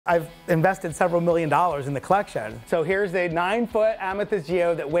I've invested several $1,000,000 in the collection. So here's a 9-foot amethyst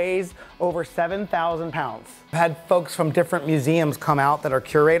geode that weighs over 7,000 pounds. I've had folks from different museums come out that are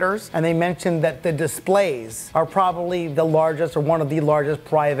curators, and they mentioned that the displays are probably the largest or one of the largest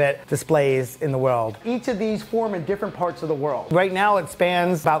private displays in the world. Each of these form in different parts of the world. Right now it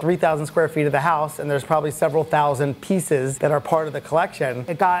spans about 3,000 square feet of the house, and there's probably several thousand pieces that are part of the collection.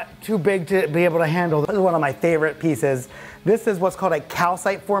 It got too big to be able to handle. This is one of my favorite pieces. This is what's called a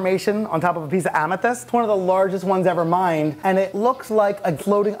calcite formation on top of a piece of amethyst. It's one of the largest ones ever mined, and it looks like a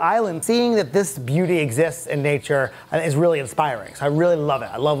floating island. Seeing that this beauty exists in nature is really inspiring. So I really love it.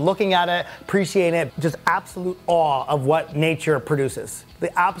 I love looking at it, appreciating it, just absolute awe of what nature produces.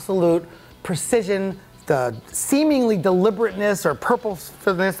 The absolute precision, the seemingly deliberateness or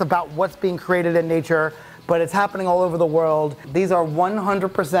purposefulness about what's being created in nature, but it's happening all over the world. These are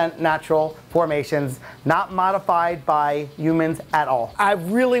 100% natural formations, not modified by humans at all. I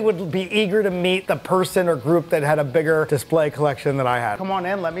really would be eager to meet the person or group that had a bigger display collection than I had. Come on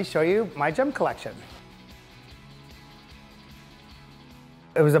in, let me show you my gem collection.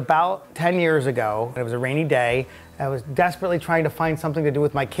 It was about 10 years ago. It was a rainy day. I was desperately trying to find something to do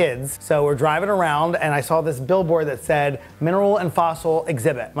with my kids. So we're driving around and I saw this billboard that said mineral and fossil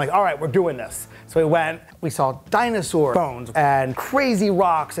exhibit. I'm like, all right, we're doing this. So we went, we saw dinosaur bones and crazy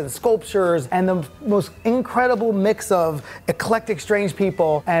rocks and sculptures and the most incredible mix of eclectic, strange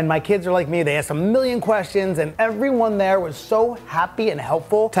people. And my kids are like me, they asked a million questions, and everyone there was so happy and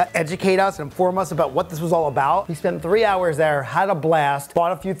helpful to educate us and inform us about what this was all about. We spent 3 hours there, had a blast,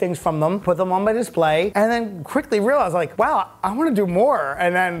 bought a few things from them, put them on my display, and then quickly realized, like, wow, I want to do more.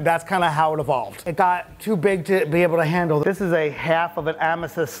 And then that's kind of how it evolved. It got too big to be able to handle. This is a half of an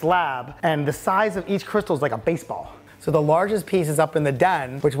amethyst slab, and the size of each crystal is like a baseball. So the largest piece is up in the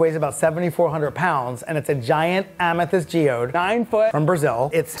den, which weighs about 7,400 pounds, and it's a giant amethyst geode, 9 foot from Brazil.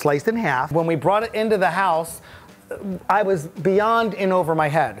 It's sliced in half. When we brought it into the house, I was beyond in over my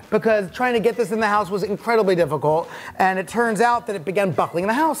head because trying to get this in the house was incredibly difficult, and it turns out that it began buckling in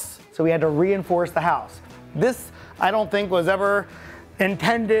the house. So we had to reinforce the house. This, I don't think, was ever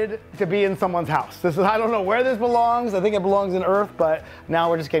intended to be in someone's house. This is, I don't know where this belongs. I think it belongs in Earth, but now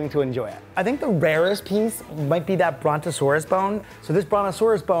we're just getting to enjoy it. I think the rarest piece might be that brontosaurus bone. So this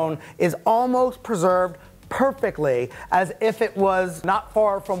brontosaurus bone is almost preserved perfectly as if it was not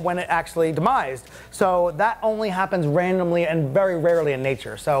far from when it actually demised. So that only happens randomly and very rarely in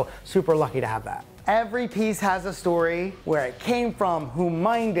nature. So super lucky to have that. Every piece has a story, where it came from, who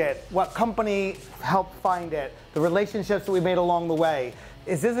mined it, what company helped find it, the relationships that we made along the way.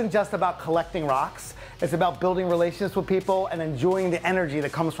 This isn't just about collecting rocks, it's about building relationships with people and enjoying the energy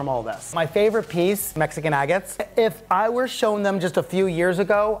that comes from all this. My favorite piece, Mexican agates. If I were shown them just a few years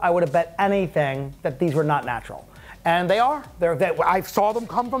ago, I would have bet anything that these were not natural. And they are. I saw them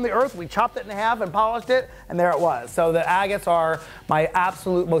come from the earth, we chopped it in half and polished it, and there it was. So the agates are my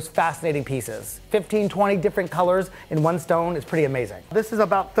absolute most fascinating pieces. 15, 20 different colors in one stone is pretty amazing. This is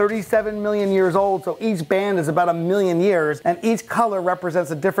about 37 million years old, so each band is about 1,000,000 years, and each color represents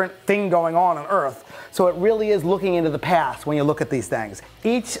a different thing going on Earth. So it really is looking into the past when you look at these things.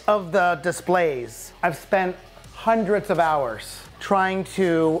 Each of the displays, I've spent hundreds of hours trying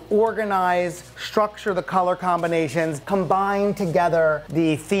to organize, structure the color combinations, combine together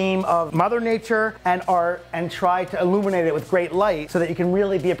the theme of Mother Nature and art, and try to illuminate it with great light so that you can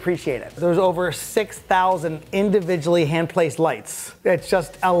really be appreciated. There's over 6,000 individually hand-placed lights. It's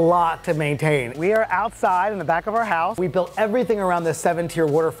just a lot to maintain. We are outside in the back of our house. We built everything around this 7-tier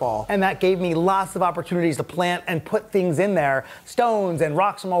waterfall, and that gave me lots of opportunities to plant and put things in there, stones and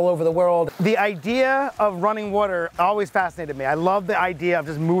rocks from all over the world. The idea of running water always fascinated me. I love the idea of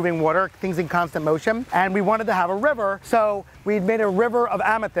just moving water, things in constant motion, and we wanted to have a river, so we made a river of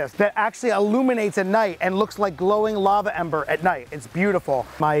amethyst that actually illuminates at night and looks like glowing lava ember at night. It's beautiful.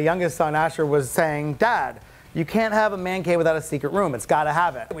 My youngest son, Asher, was saying, Dad, you can't have a man cave without a secret room. It's got to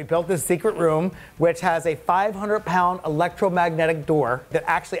have it. We built this secret room, which has a 500-pound electromagnetic door that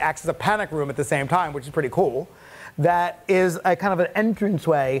actually acts as a panic room at the same time, which is pretty cool. That is a kind of an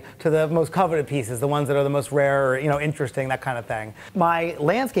entranceway to the most coveted pieces, the ones that are the most rare or, interesting, that kind of thing. My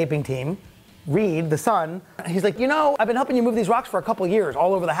landscaping team, Reed, the son, he's like, I've been helping you move these rocks for a couple years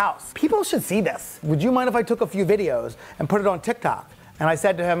all over the house. People should see this. Would you mind if I took a few videos and put it on TikTok? And I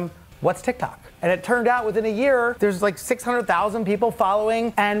said to him, what's TikTok? And it turned out within a year, there's like 600,000 people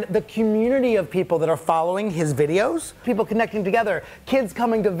following, and the community of people that are following his videos, people connecting together, kids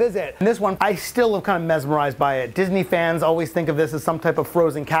coming to visit. And this one, I still am kind of mesmerized by it. Disney fans always think of this as some type of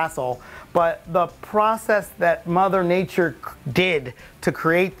frozen castle, but the process that Mother Nature did to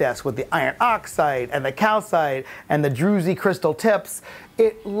create this with the iron oxide and the calcite and the druzy crystal tips,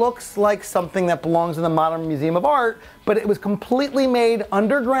 it looks like something that belongs in the Modern Museum of Art, but it was completely made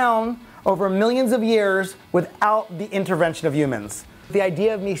underground over millions of years without the intervention of humans. The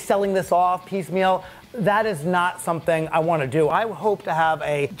idea of me selling this off piecemeal, that is not something I want to do. I hope to have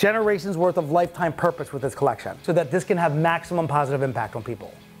a generation's worth of lifetime purpose with this collection so that this can have maximum positive impact on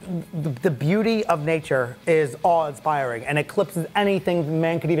people. The beauty of nature is awe-inspiring and eclipses anything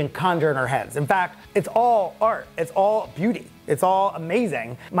man could even conjure in our heads. In fact, it's all art. It's all beauty. It's all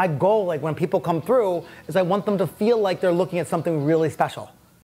amazing. My goal, like when people come through, is I want them to feel like they're looking at something really special.